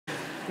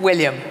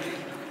William,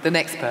 the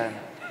next poem.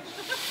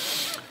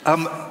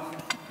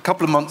 A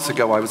couple of months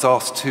ago, I was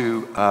asked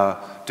to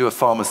do a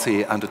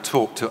pharmacy and a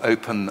talk to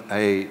open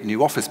a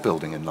new office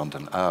building in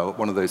London,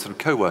 one of those sort of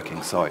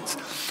co-working sites.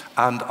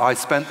 And I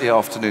spent the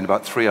afternoon,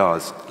 about 3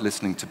 hours,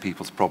 listening to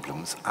people's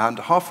problems. And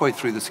halfway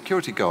through, the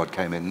security guard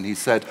came in and he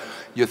said,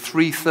 "Your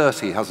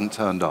 3:30 hasn't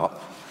turned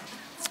up.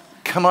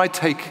 Can I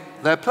take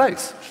their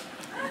place?"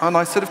 And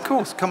I said, "Of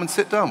course, come and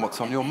sit down. What's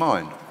on your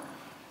mind?"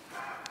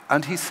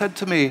 And he said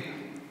to me,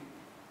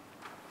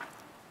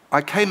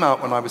 "I came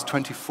out when I was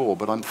 24,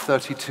 but I'm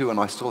 32 and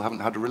I still haven't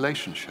had a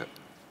relationship."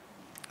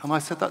 And I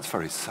said, "That's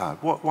very sad.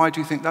 Why do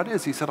you think that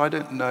is?" He said, "I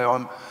don't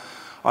know.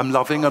 I'm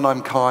loving and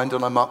I'm kind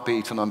and I'm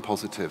upbeat and I'm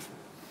positive.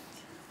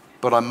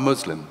 But I'm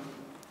Muslim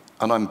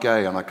and I'm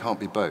gay and I can't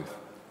be both."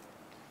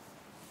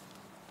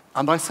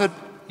 And I said,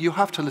 "You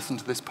have to listen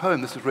to this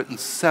poem. This was written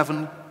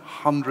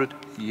 700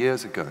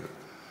 years ago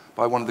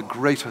by one of the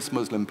greatest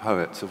Muslim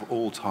poets of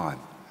all time.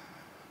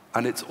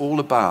 And it's all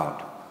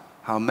about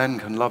how men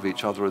can love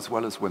each other as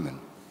well as women."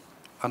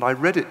 And I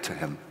read it to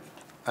him,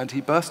 and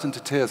he burst into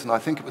tears, and I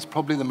think it was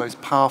probably the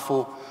most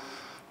powerful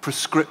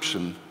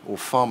prescription or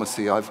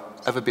pharmacy I've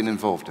ever been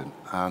involved in.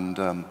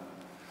 And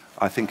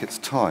I think it's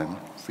time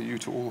for you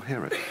to all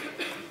hear it.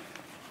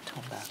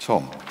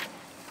 Tom.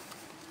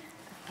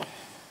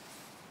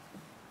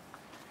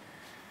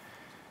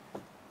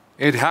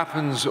 It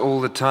Happens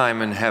All the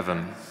Time in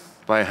Heaven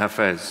by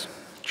Hafiz,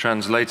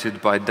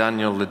 translated by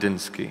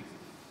Ladinsky.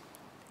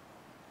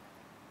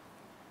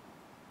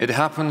 It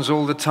happens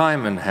all the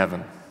time in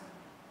heaven,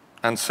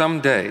 and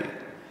someday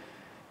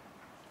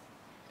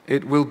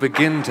it will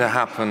begin to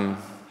happen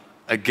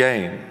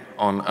again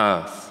on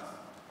earth,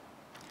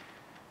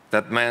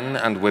 that men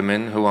and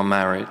women who are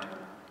married,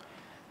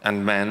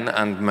 and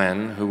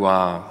men who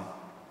are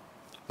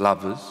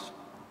lovers,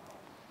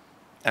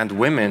 and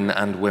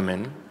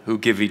women who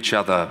give each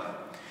other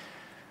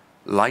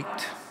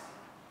light,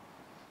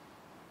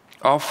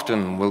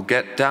 often will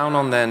get down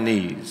on their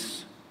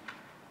knees,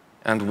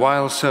 and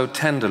while so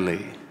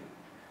tenderly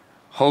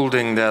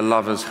holding their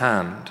lover's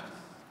hand,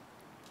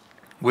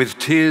 with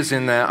tears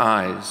in their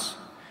eyes,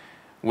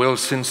 will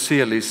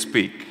sincerely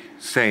speak,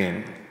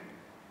 saying,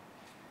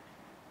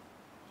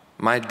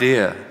 "My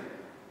dear,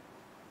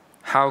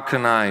 how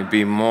can I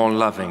be more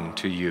loving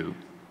to you?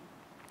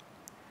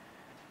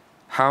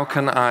 How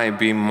can I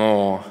be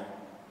more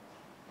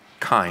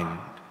kind?"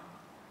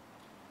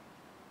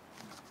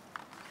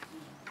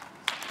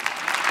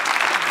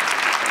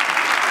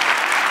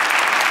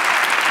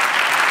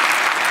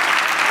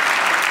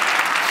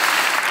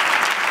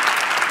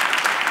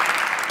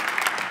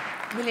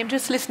 William,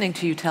 just listening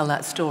to you tell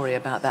that story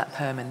about that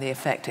poem and the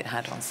effect it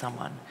had on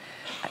someone,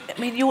 I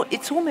mean,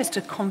 it's almost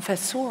a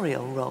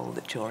confessorial role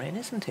that you're in,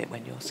 isn't it,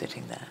 when you're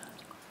sitting there?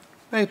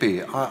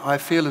 Maybe. I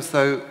feel as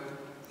though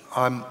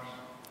I'm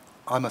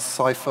a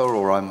cipher,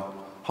 or I'm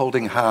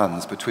holding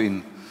hands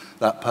between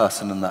that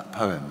person and that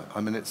poem.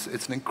 I mean, it's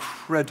an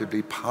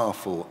incredibly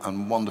powerful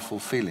and wonderful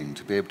feeling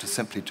to be able to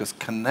simply just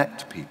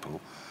connect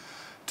people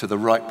to the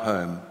right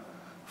poem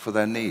for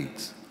their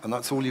needs. And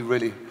that's all you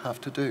really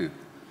have to do.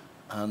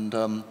 And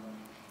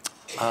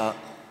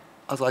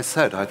as I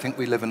said, I think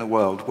we live in a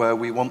world where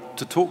we want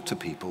to talk to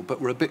people,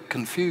 but we're a bit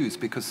confused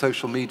because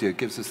social media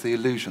gives us the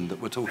illusion that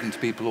we're talking to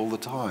people all the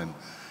time,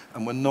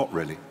 and we're not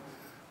really.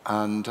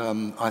 And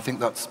I think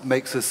that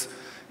makes us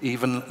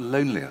even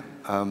lonelier.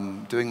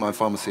 Doing my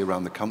pharmacy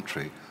around the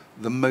country,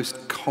 the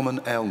most common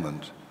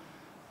ailment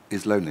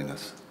is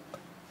loneliness.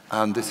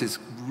 And this is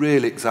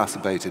really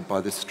exacerbated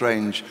by this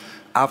strange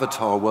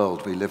avatar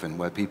world we live in,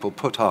 where people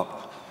put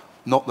up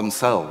not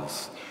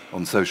themselves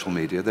on social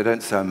media. They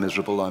don't say, "I'm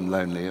miserable, I'm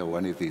lonely," or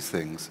any of these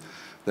things.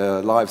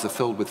 Their lives are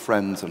filled with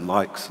friends and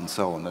likes and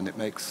so on, and it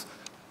makes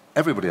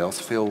everybody else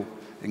feel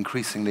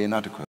increasingly inadequate.